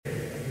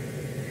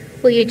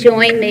Will you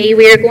join me?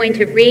 We are going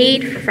to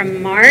read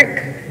from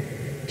Mark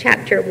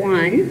chapter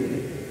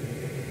 1,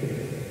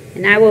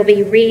 and I will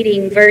be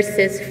reading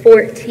verses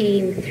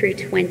 14 through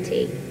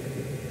 20.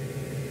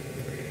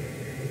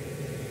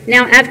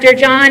 Now, after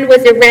John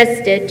was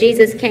arrested,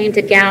 Jesus came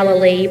to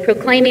Galilee,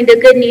 proclaiming the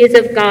good news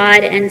of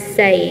God and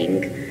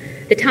saying,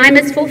 "The time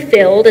is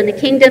fulfilled and the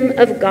kingdom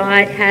of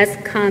God has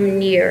come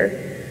near.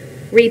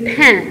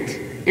 Repent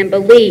and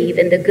believe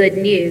in the good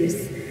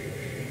news."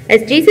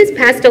 As Jesus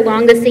passed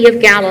along the Sea of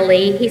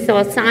Galilee, he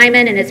saw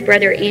Simon and his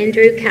brother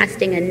Andrew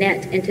casting a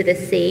net into the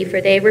sea, for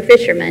they were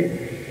fishermen.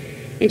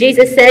 And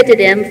Jesus said to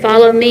them,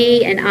 "Follow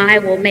me, and I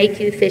will make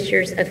you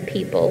fishers of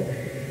people."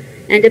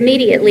 And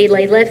immediately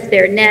they left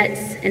their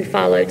nets and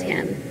followed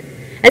him.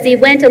 As he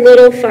went a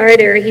little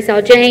farther, he saw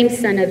James,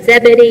 son of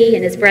Zebedee,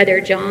 and his brother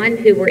John,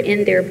 who were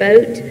in their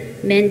boat,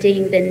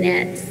 mending the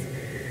nets.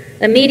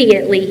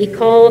 Immediately he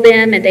called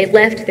them, and they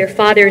left their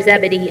father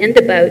Zebedee in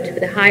the boat with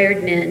the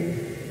hired men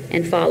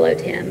and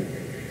followed him.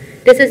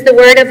 This is the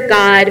word of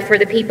God for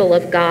the people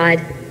of God.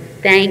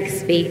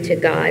 Thanks be to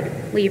God.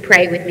 Will you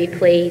pray with me,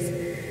 please?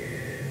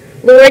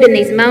 Lord, in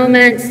these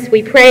moments,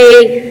 we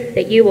pray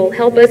that you will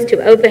help us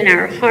to open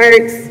our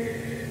hearts.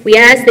 We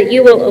ask that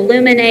you will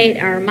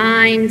illuminate our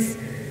minds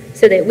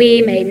so that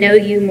we may know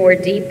you more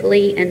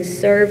deeply and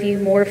serve you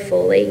more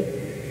fully.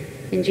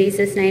 In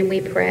Jesus' name we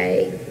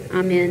pray.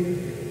 Amen.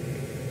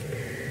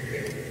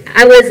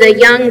 I was a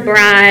young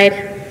bride,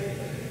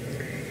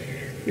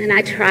 and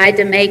I tried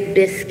to make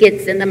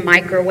biscuits in the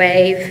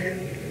microwave.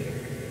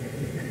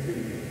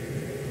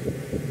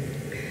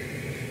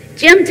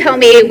 Jim told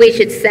me we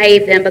should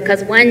save them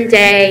because one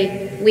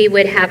day we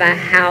would have a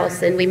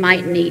house and we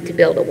might need to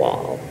build a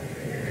wall.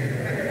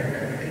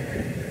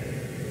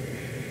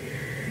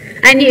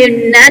 I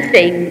knew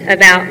nothing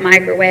about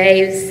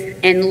microwaves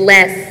and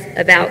less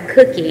about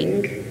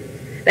cooking,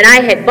 but I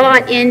had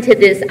bought into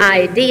this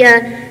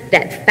idea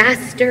that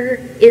faster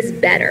is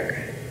better.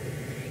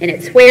 And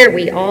it's where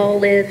we all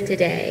live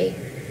today.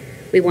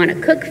 We want to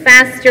cook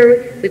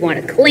faster, we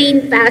want to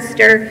clean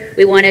faster,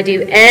 we want to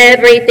do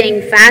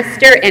everything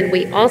faster, and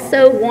we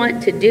also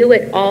want to do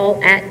it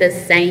all at the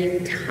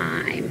same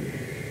time.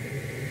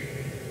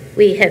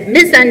 We have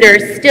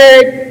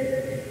misunderstood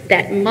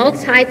that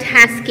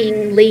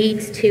multitasking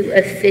leads to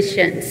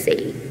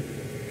efficiency.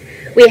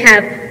 We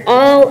have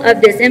all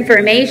of this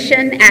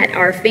information at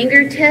our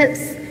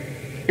fingertips,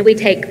 and we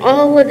take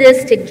all of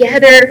this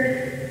together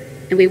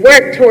and we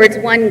work towards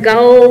one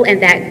goal,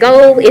 and that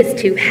goal is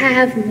to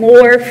have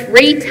more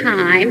free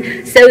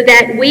time so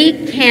that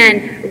we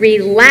can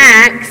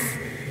relax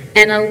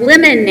and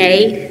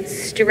eliminate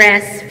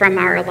stress from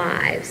our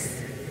lives.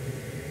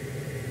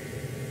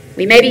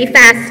 We may be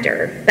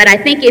faster, but I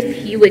think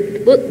if you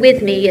would look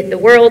with me at the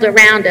world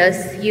around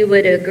us, you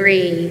would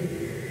agree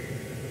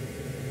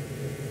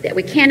that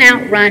we can't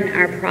outrun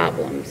our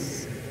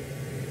problems.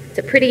 It's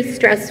a pretty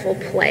stressful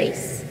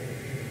place.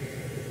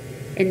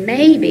 And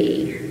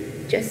maybe,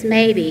 just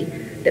maybe,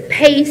 the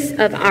pace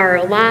of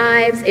our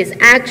lives is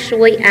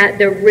actually at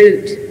the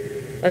root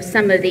of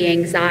some of the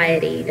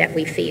anxiety that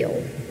we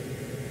feel.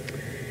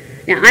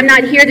 Now, I'm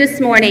not here this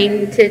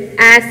morning to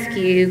ask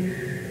you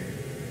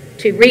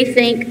to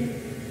rethink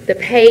the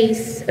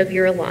pace of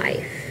your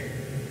life,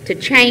 to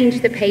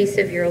change the pace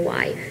of your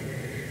life.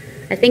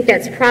 I think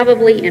that's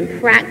probably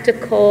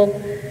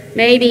impractical,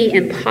 maybe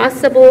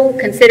impossible.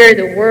 Consider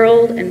the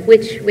world in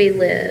which we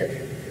live.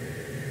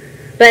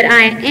 But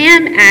I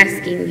am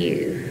asking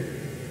you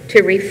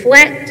to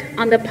reflect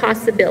on the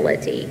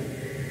possibility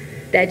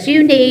that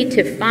you need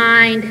to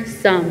find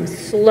some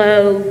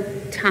slow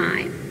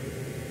time.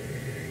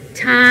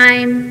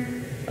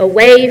 Time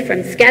away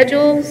from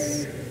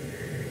schedules,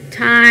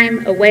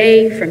 time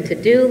away from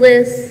to-do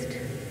lists,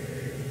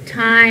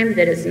 time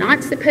that is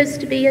not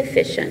supposed to be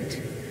efficient,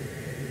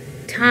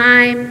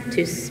 time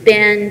to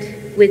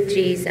spend with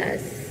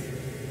Jesus.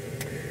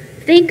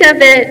 Think of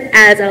it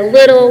as a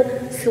little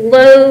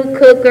slow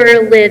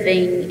cooker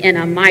living in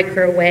a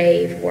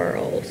microwave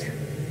world.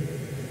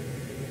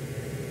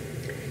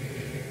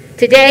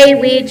 Today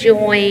we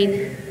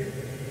join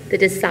the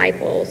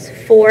disciples,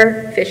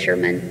 4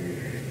 fishermen,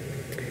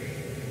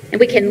 and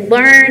we can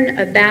learn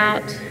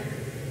about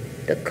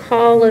the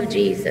call of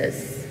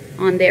Jesus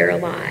on their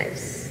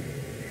lives.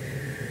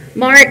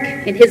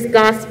 Mark, in his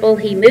gospel,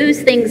 he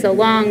moves things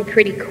along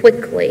pretty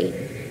quickly,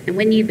 and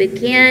when you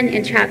begin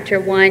in chapter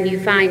 1, you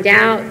find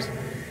out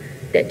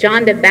that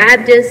John the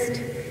Baptist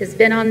has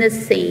been on the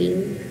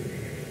scene.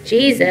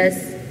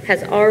 Jesus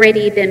has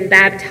already been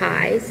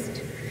baptized.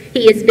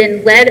 He has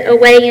been led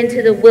away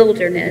into the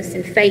wilderness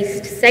and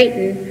faced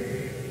Satan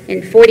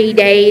in 40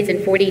 days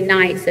and 40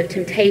 nights of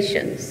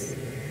temptations.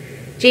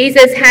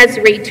 Jesus has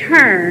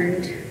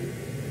returned,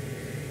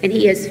 and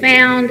he has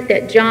found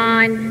that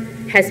John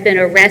has been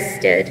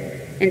arrested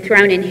and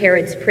thrown in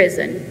Herod's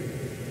prison.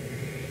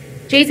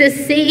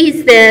 Jesus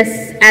sees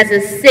this as a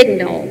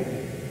signal.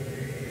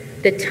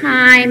 The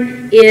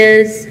time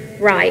is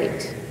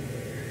right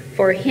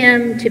for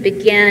him to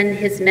begin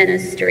his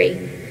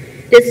ministry.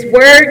 This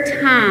word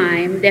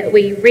time that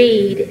we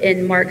read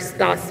in Mark's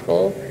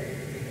gospel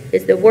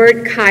is the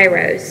word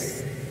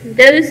kairos.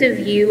 Those of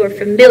you who are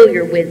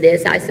familiar with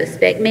this, I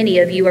suspect many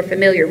of you are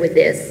familiar with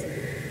this.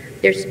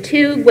 There's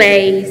two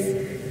words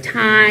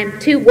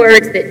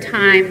that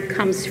time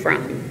comes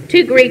from.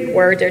 Two Greek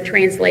words are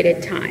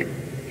translated time.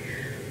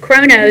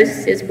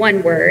 Chronos is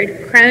one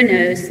word.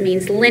 Chronos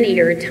means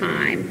linear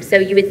time. So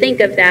you would think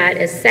of that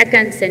as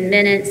seconds and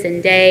minutes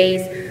and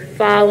days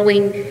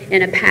following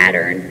in a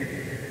pattern.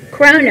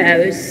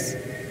 Chronos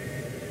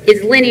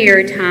is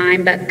linear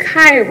time, but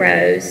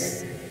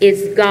kairos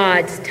is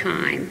God's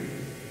time.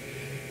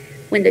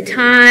 When the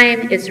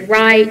time is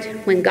right,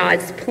 when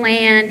God's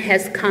plan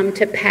has come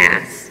to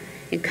pass.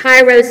 And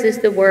kairos is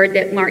the word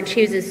that Mark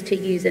chooses to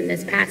use in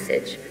this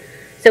passage.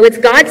 So it's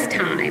God's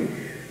time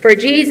for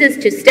Jesus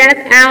to step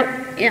out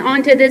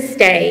onto the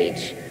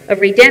stage of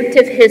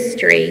redemptive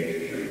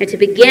history and to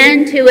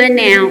begin to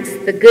announce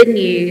the good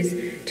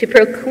news, to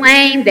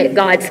proclaim that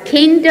God's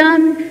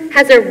kingdom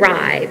has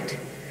arrived.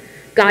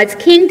 God's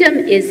kingdom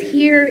is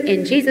here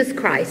in Jesus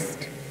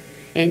Christ,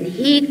 and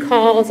he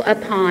calls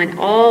upon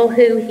all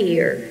who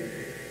hear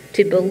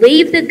to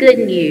believe the good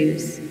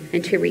news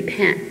and to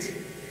repent.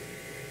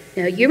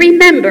 Now, you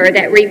remember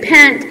that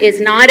repent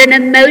is not an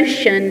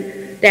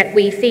emotion that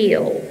we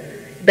feel,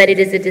 but it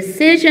is a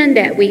decision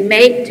that we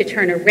make to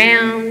turn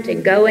around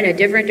and go in a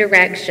different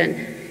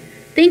direction.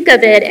 Think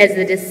of it as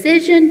the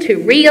decision to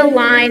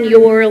realign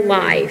your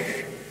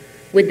life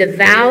with the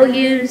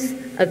values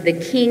of the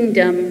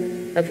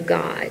kingdom of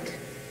God.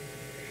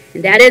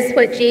 And that is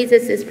what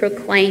Jesus is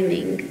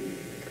proclaiming.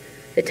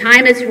 The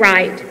time is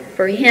right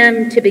for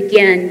him to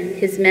begin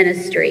his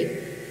ministry.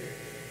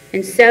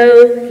 And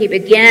so he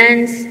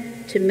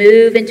begins to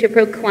move and to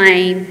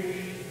proclaim.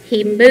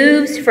 He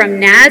moves from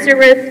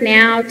Nazareth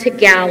now to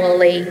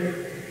Galilee.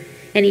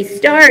 And he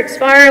starts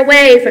far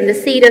away from the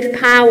seat of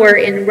power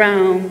in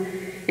Rome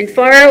and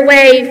far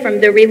away from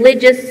the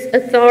religious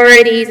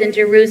authorities in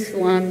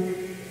Jerusalem.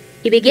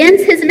 He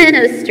begins his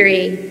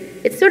ministry.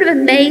 It's sort of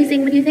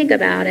amazing when you think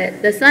about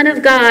it. The Son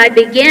of God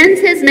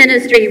begins his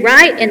ministry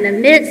right in the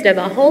midst of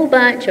a whole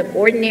bunch of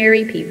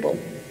ordinary people.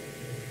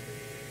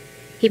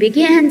 He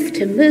begins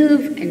to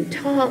move and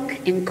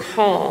talk and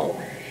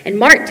call. And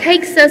Mark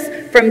takes us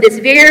from this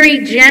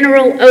very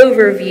general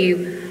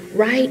overview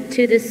right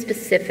to the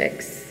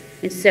specifics.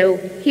 And so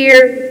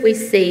here we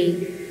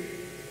see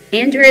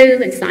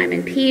Andrew and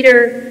Simon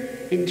Peter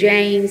and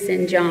James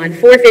and John,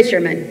 4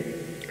 fishermen.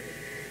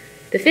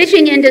 The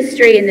fishing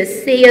industry in the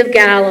Sea of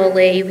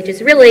Galilee, which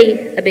is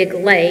really a big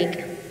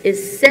lake,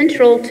 is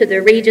central to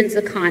the region's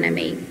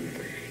economy.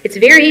 It's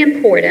very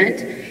important,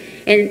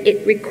 and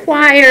it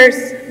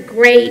requires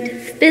great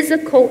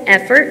physical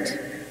effort,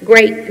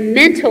 great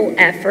mental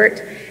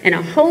effort, and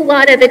a whole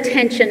lot of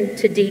attention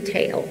to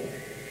detail.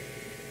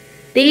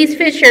 These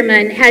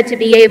fishermen had to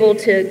be able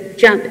to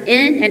jump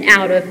in and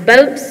out of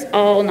boats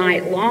all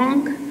night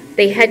long.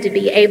 They had to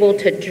be able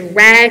to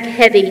drag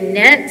heavy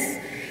nets.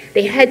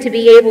 They had to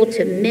be able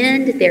to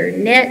mend their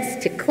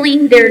nets, to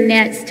clean their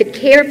nets, to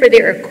care for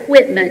their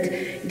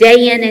equipment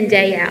day in and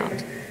day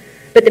out.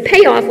 But the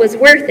payoff was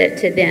worth it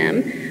to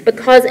them,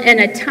 because in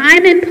a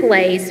time and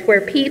place where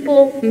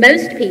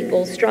most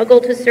people struggle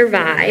to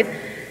survive,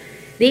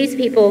 these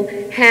people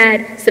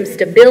had some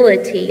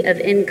stability of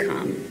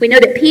income. We know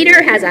that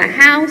Peter has a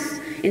house,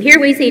 and here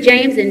we see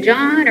James and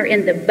John are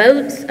in the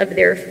boats of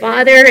their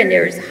father, and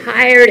there's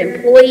hired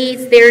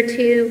employees there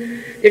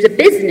too. There's a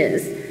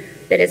business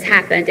that has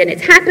happened, and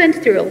it's happened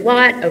through a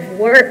lot of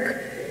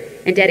work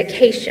and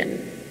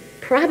dedication,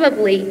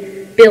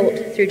 probably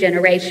built through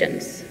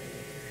generations.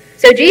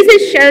 So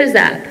Jesus shows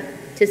up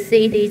to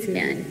see these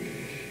men.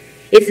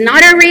 It's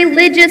not a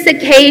religious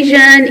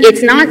occasion.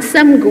 It's not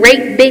some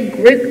great big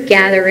group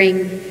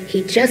gathering.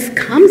 He just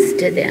comes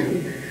to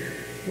them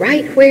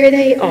right where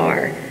they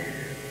are,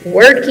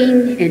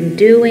 working and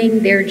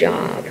doing their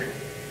job.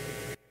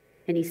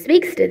 And he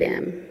speaks to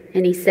them,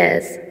 and he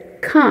says,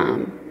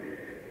 "Come,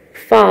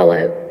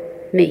 follow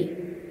me."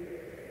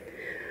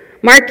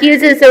 Mark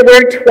uses the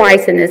word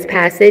twice in this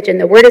passage, and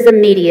the word is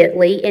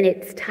immediately, and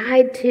it's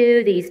tied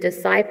to these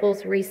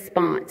disciples'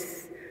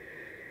 response.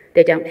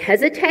 They don't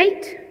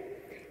hesitate.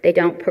 They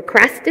don't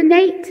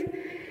procrastinate.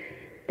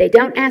 They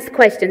don't ask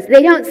questions.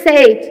 They don't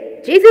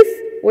say, "Jesus,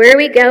 where are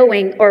we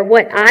going?" Or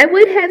what I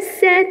would have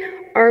said,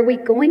 "Are we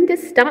going to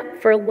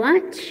stop for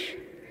lunch?"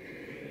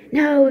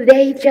 No,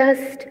 they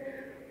just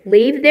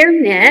leave their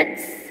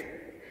nets.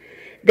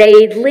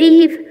 They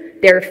leave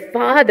their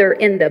father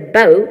in the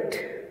boat,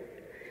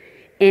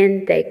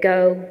 and they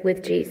go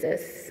with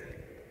Jesus.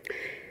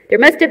 There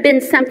must have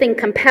been something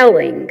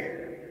compelling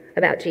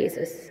about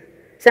Jesus,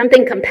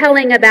 something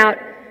compelling about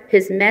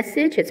his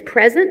message, his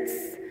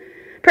presence.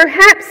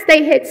 Perhaps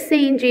they had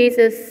seen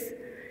Jesus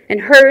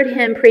and heard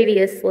him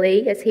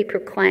previously as he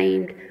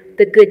proclaimed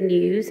the good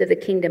news of the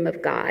kingdom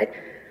of God.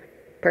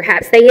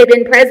 Perhaps they had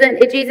been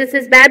present at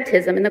Jesus'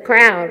 baptism in the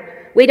crowd.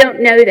 We don't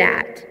know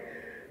that.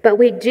 But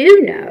we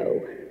do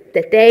know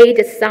that they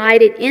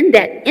decided in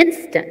that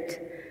instant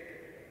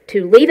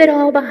to leave it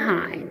all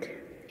behind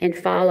and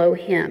follow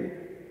him.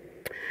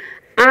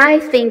 I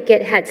think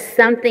it had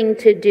something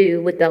to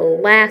do with the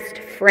last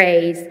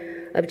phrase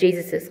of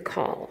Jesus'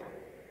 call.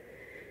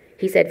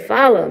 He said,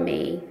 "Follow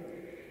me."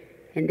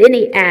 And then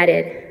he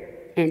added,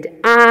 "And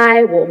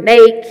I will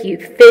make you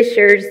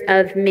fishers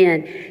of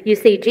men." You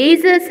see,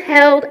 Jesus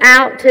held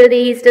out to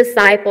these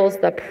disciples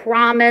the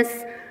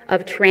promise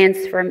of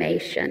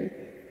transformation.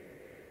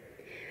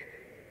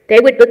 They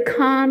would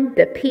become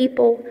the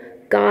people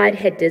God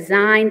had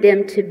designed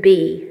them to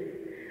be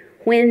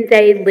when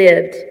they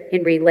lived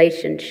in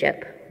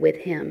relationship with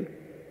him.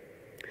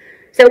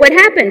 So what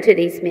happened to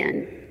these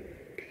men?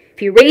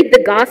 If you read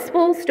the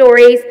gospel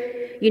stories,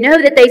 you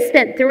know that they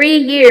spent 3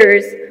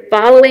 years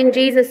following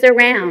Jesus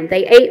around.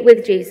 They ate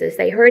with Jesus.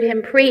 They heard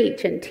him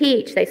preach and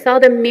teach. They saw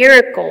the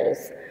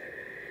miracles.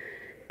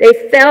 They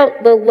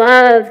felt the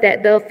love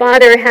that the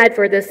Father had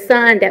for the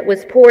Son that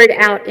was poured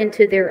out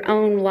into their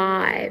own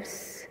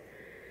lives.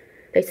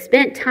 They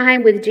spent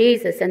time with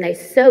Jesus and they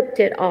soaked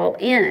it all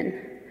in.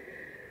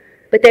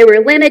 But they were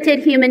limited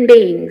human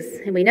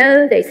beings, and we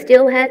know they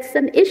still had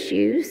some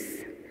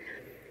issues.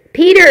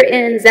 Peter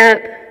ends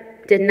up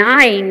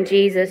denying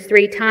Jesus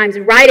 3 times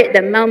right at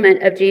the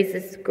moment of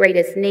Jesus'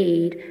 greatest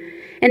need.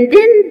 And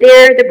then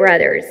there are the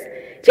brothers,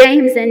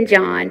 James and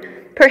John,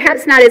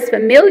 perhaps not as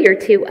familiar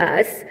to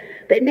us,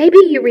 but maybe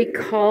you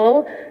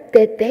recall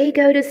that they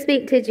go to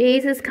speak to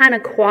Jesus kind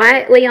of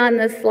quietly on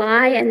the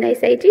sly, and they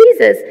say,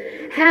 "Jesus,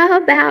 how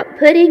about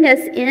putting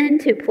us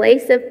into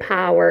place of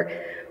power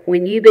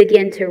when you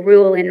begin to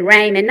rule and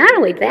reign?" And not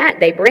only that,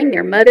 they bring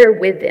their mother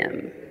with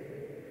them.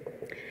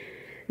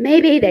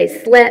 Maybe they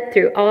slept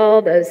through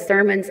all those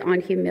sermons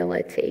on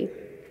humility.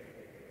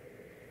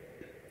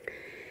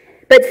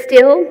 But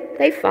still,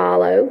 they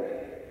follow.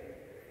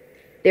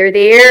 They're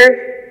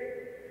there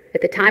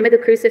at the time of the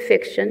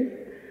crucifixion.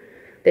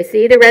 They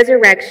see the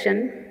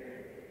resurrection.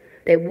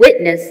 They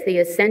witness the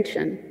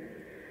ascension.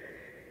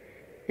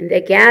 And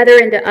they gather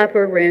in the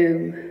upper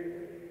room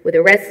with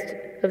the rest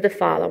of the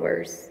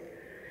followers.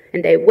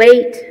 And they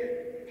wait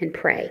and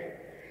pray.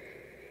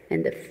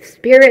 And the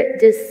Spirit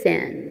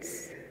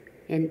descends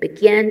and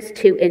begins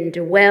to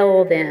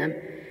indwell them.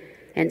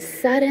 And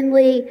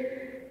suddenly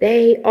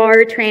they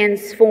are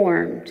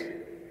transformed.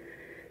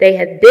 They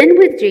have been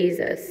with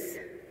Jesus,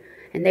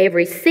 and they have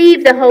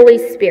received the Holy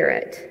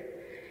Spirit.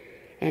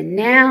 And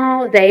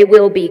now they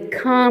will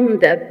become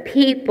the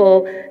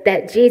people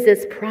that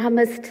Jesus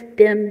promised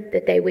them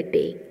that they would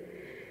be.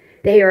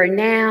 They are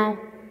now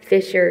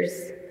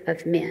fishers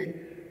of men.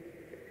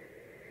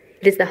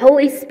 It is the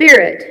Holy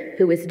Spirit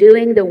who is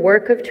doing the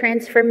work of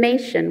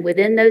transformation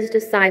within those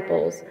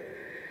disciples,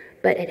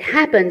 but it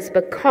happens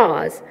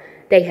because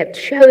they have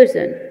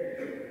chosen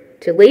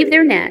to leave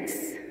their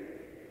nets,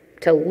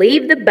 to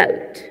leave the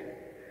boat,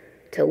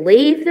 to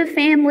leave the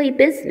family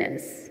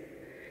business,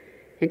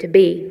 and to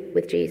be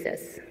with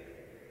Jesus.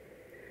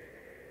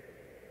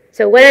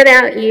 So what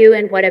about you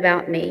and what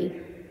about me?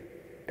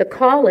 The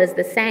call is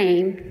the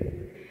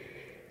same.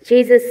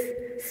 Jesus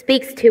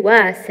speaks to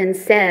us and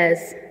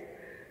says,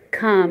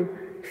 "Come,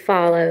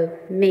 follow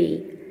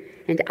me,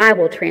 and I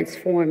will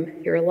transform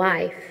your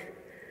life."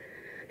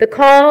 The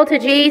call to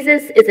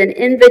Jesus is an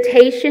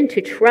invitation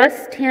to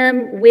trust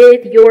him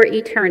with your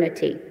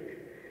eternity.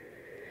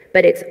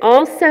 But it's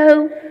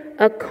also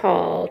a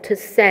call to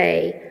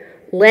say,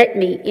 "Let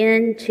me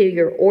into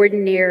your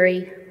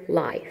ordinary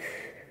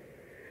life.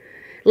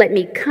 Let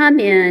me come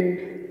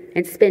in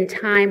and spend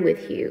time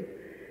with you."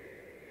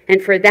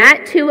 And for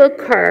that to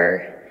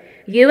occur,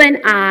 you and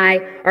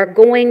I are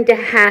going to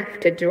have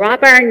to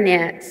drop our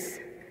nets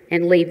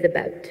and leave the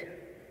boat.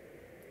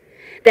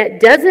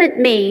 That doesn't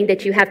mean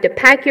that you have to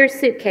pack your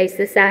suitcase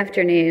this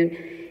afternoon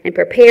and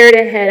prepare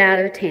to head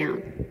out of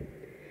town.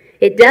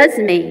 It does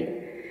mean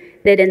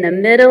that in the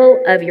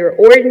middle of your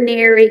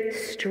ordinary,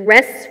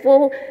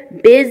 stressful,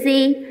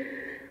 busy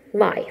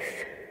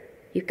life,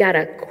 you've got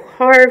to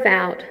carve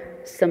out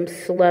some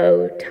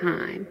slow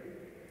time.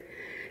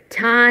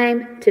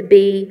 Time to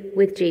be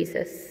with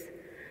Jesus.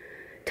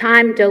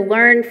 Time to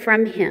learn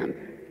from him.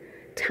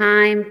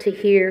 Time to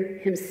hear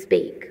him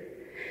speak.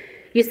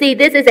 You see,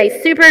 this is a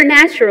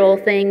supernatural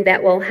thing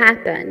that will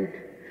happen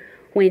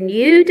when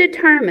you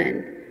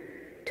determine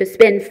to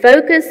spend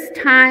focused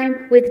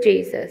time with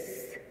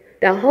Jesus.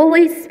 The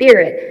Holy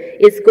Spirit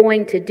is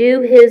going to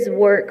do his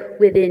work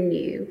within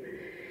you.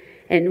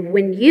 And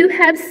when you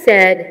have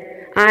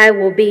said, "I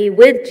will be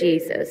with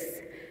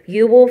Jesus,"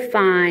 you will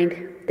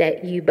find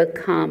that you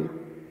become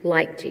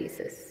like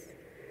Jesus.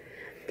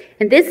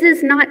 And this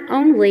is not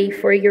only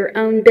for your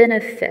own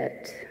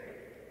benefit.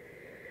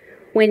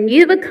 When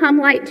you become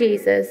like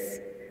Jesus,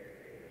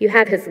 you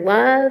have his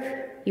love,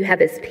 you have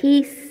his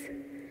peace,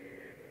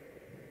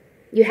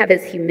 you have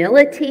his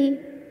humility,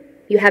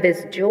 you have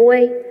his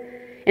joy.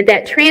 And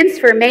that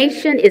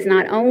transformation is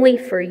not only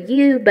for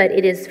you, but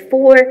it is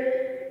for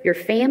your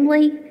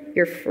family,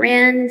 your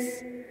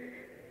friends,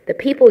 the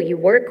people you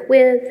work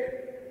with.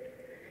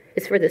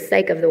 It's for the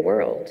sake of the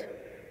world.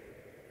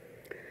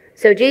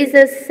 So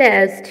Jesus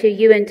says to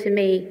you and to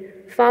me,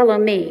 "Follow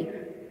me."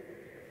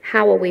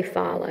 How will we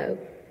follow?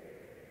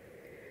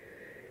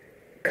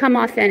 Come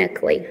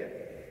authentically.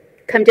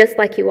 Come just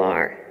like you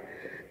are.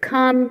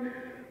 Come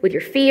with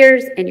your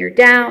fears and your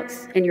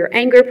doubts and your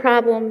anger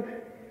problem.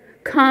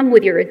 Come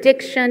with your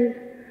addiction.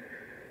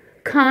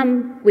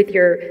 Come with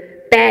your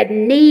bad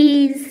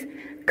knees.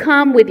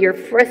 Come with your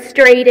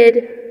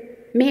frustrated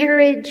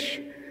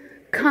marriage.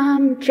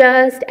 Come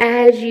just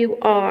as you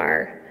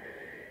are.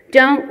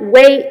 Don't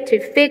wait to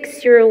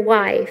fix your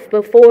life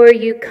before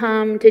you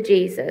come to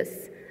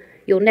Jesus.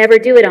 You'll never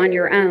do it on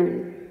your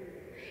own.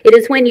 It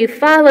is when you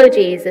follow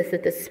Jesus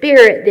that the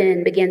Spirit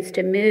then begins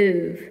to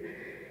move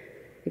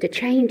and to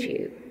change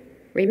you.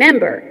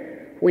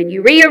 Remember, when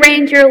you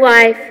rearrange your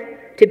life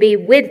to be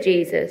with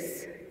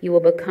Jesus, you will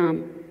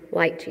become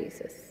like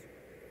Jesus.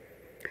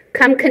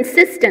 Come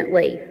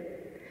consistently.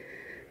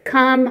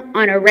 Come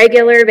on a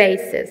regular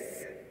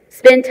basis.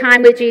 Spend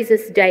time with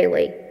Jesus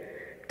daily.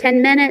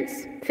 10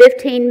 minutes,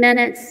 15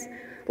 minutes.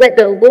 Let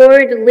the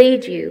Lord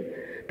lead you,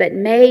 but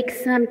make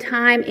some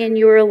time in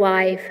your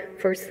life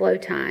for slow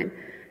time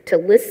to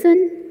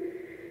listen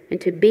and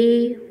to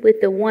be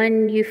with the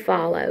one you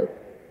follow.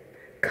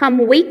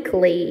 Come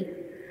weekly.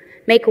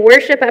 Make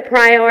worship a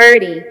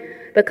priority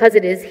because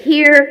it is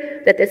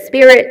here that the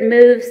Spirit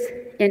moves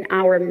in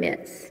our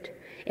midst.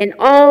 And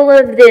all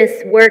of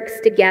this works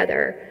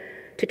together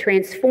to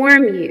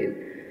transform you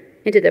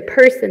into the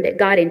person that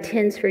God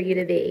intends for you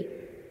to be.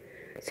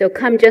 So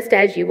come just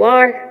as you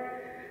are,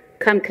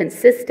 come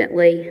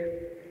consistently,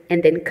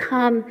 and then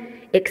come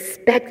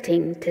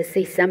expecting to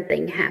see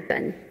something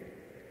happen.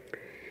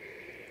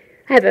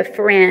 I have a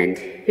friend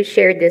who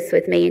shared this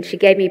with me, and she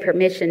gave me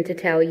permission to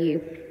tell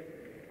you.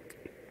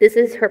 This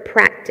is her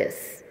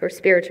practice, her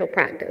spiritual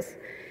practice.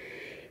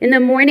 In the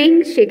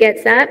morning, she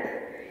gets up,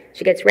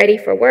 she gets ready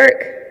for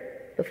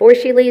work. Before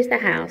she leaves the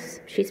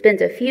house, she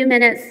spends a few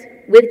minutes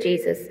with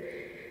Jesus,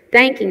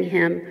 thanking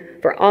him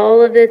for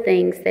all of the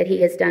things that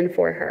he has done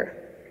for her.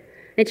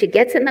 Then she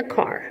gets in the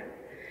car.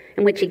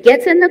 And when she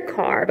gets in the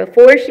car,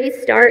 before she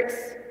starts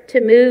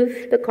to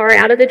move the car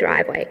out of the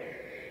driveway,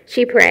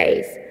 she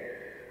prays,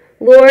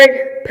 Lord,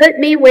 put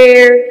me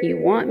where you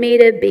want me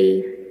to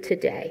be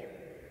today.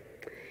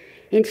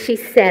 And she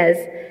says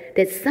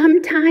that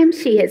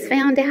sometimes she has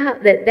found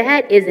out that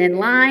that is in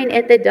line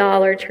at the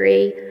Dollar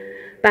Tree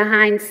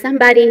behind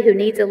somebody who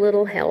needs a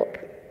little help.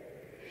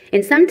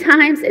 And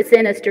sometimes it's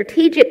in a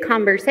strategic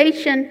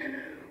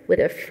conversation with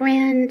a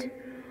friend,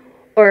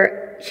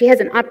 or she has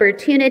an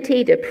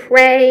opportunity to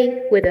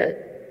pray with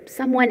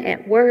someone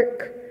at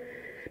work.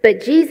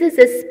 But Jesus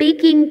is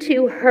speaking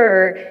to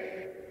her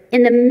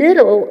in the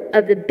middle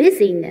of the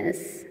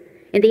busyness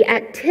and the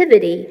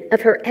activity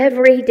of her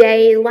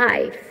everyday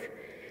life.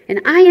 And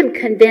I am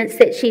convinced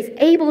that she's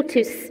able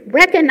to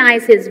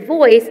recognize his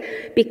voice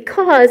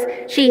because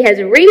she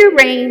has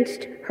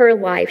rearranged her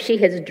life. She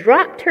has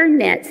dropped her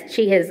nets.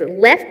 She has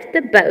left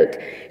the boat.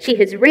 She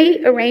has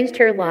rearranged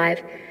her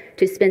life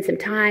to spend some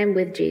time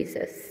with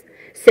Jesus.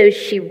 So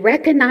she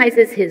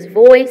recognizes his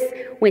voice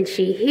when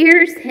she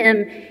hears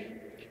him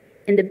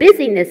in the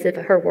busyness of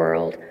her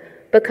world,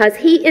 because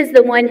he is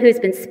the one who's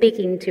been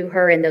speaking to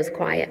her in those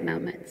quiet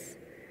moments.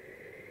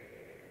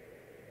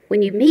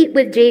 When you meet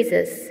with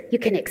Jesus, you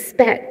can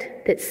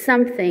expect that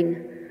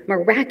something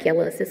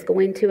miraculous is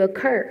going to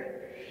occur.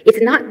 It's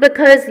not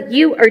because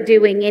you are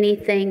doing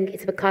anything,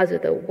 it's because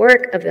of the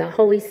work of the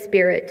Holy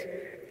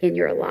Spirit in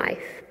your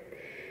life.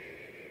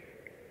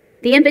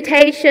 The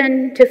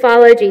invitation to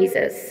follow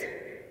Jesus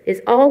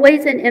is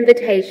always an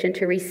invitation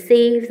to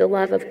receive the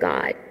love of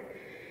God.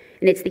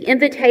 And it's the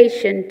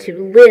invitation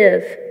to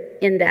live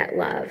in that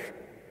love.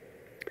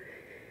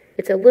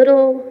 It's a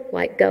little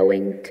like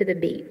going to the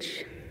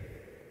beach.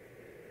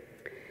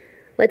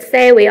 Let's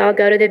say we all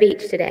go to the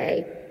beach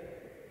today.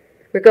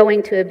 We're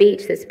going to a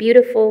beach that's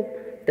beautiful.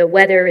 The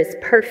weather is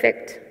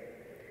perfect.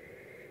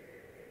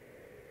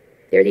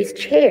 There are these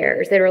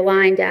chairs that are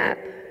lined up.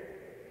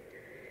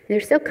 And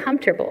they're so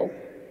comfortable.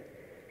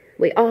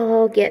 We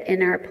all get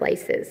in our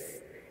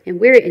places. And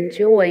we're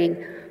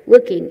enjoying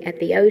looking at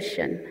the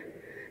ocean.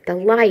 The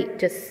light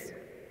just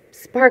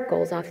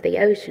sparkles off the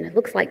ocean. It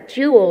looks like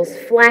jewels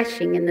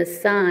flashing in the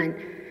sun.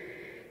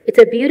 It's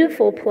a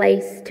beautiful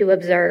place to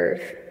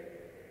observe.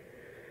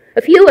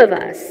 A few of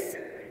us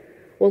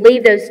will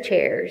leave those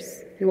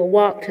chairs and we'll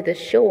walk to the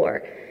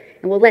shore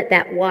and we'll let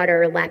that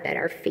water lap at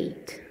our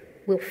feet.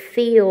 We'll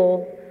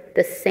feel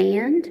the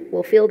sand.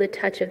 We'll feel the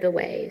touch of the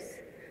waves.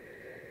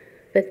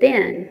 But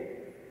then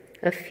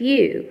a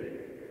few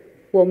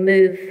will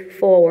move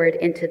forward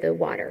into the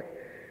water.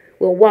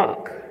 We'll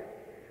walk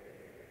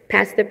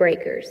past the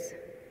breakers.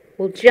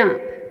 We'll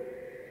jump,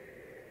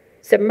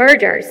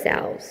 submerge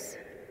ourselves.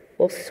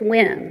 We'll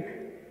swim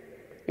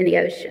in the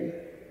ocean.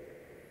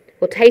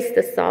 We'll taste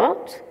the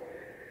salt.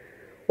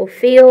 We'll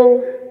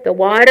feel the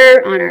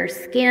water on our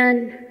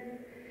skin.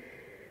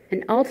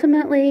 And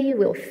ultimately,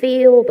 we'll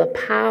feel the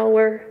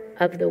power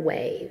of the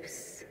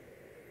waves.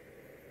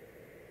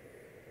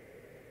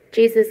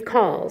 Jesus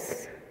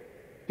calls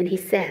and he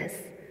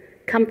says,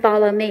 "Come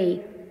follow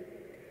me."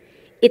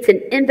 It's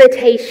an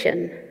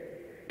invitation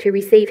to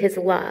receive his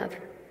love.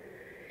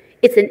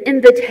 It's an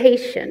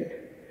invitation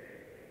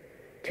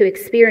to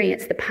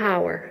experience the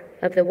power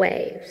of the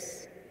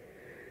waves.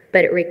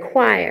 But it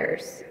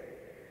requires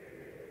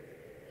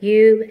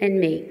you and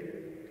me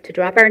to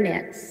drop our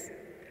nets,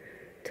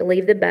 to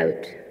leave the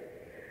boat,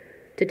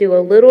 to do a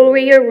little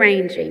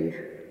rearranging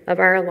of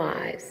our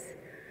lives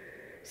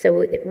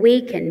so that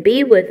we can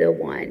be with the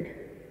one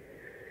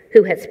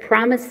who has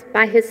promised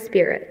by his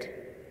Spirit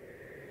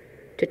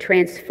to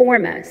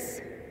transform us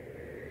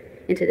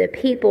into the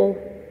people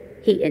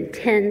he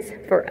intends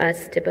for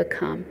us to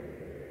become.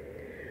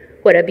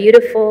 What a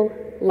beautiful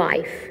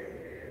life.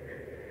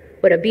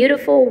 What a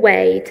beautiful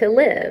way to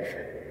live,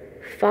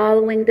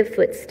 following the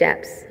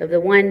footsteps of the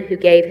one who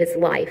gave his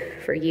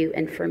life for you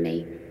and for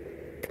me.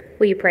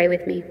 Will you pray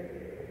with me?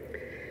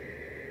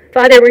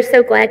 Father, we're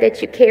so glad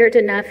that you cared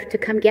enough to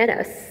come get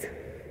us,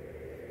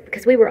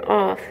 because we were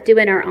off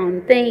doing our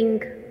own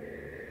thing.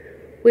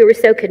 We were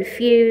so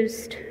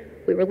confused.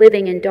 We were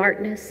living in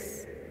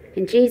darkness.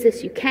 And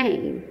Jesus, you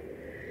came.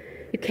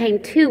 You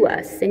came to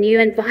us, and you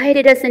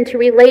invited us into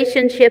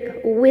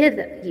relationship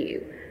with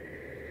you.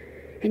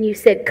 And you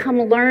said,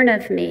 come learn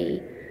of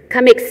me.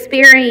 Come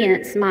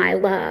experience my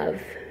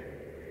love.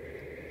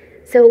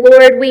 So,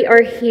 Lord, we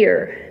are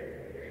here.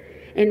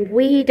 And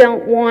we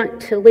don't want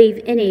to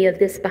leave any of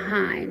this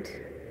behind.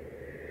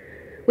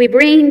 We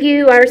bring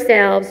you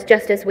ourselves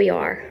just as we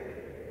are.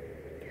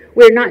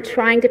 We're not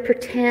trying to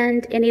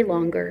pretend any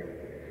longer.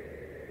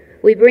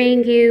 We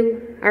bring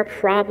you our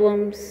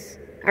problems,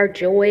 our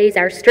joys,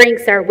 our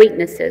strengths, our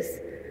weaknesses.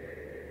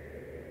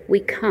 We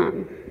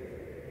come.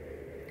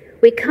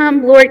 We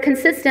come, Lord,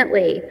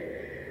 consistently.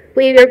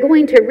 We are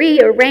going to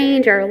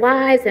rearrange our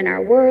lives and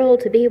our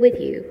world to be with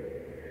you.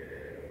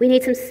 We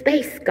need some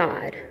space,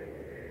 God,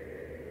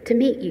 to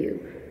meet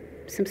you,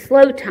 some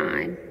slow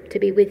time to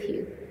be with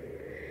you.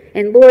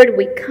 And Lord,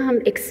 we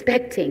come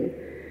expecting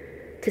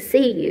to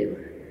see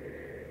you,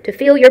 to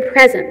feel your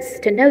presence,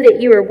 to know that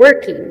you are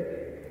working,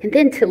 and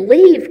then to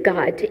leave,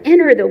 God, to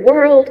enter the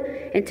world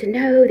and to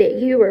know that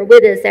you are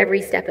with us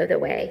every step of the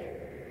way.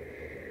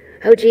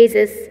 Oh,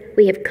 Jesus,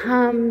 we have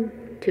come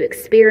to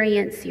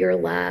experience your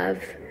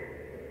love,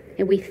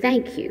 and we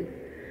thank you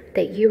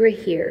that you are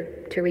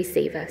here to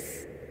receive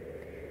us.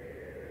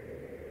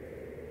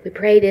 We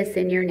pray this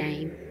in your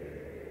name.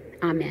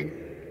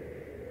 Amen.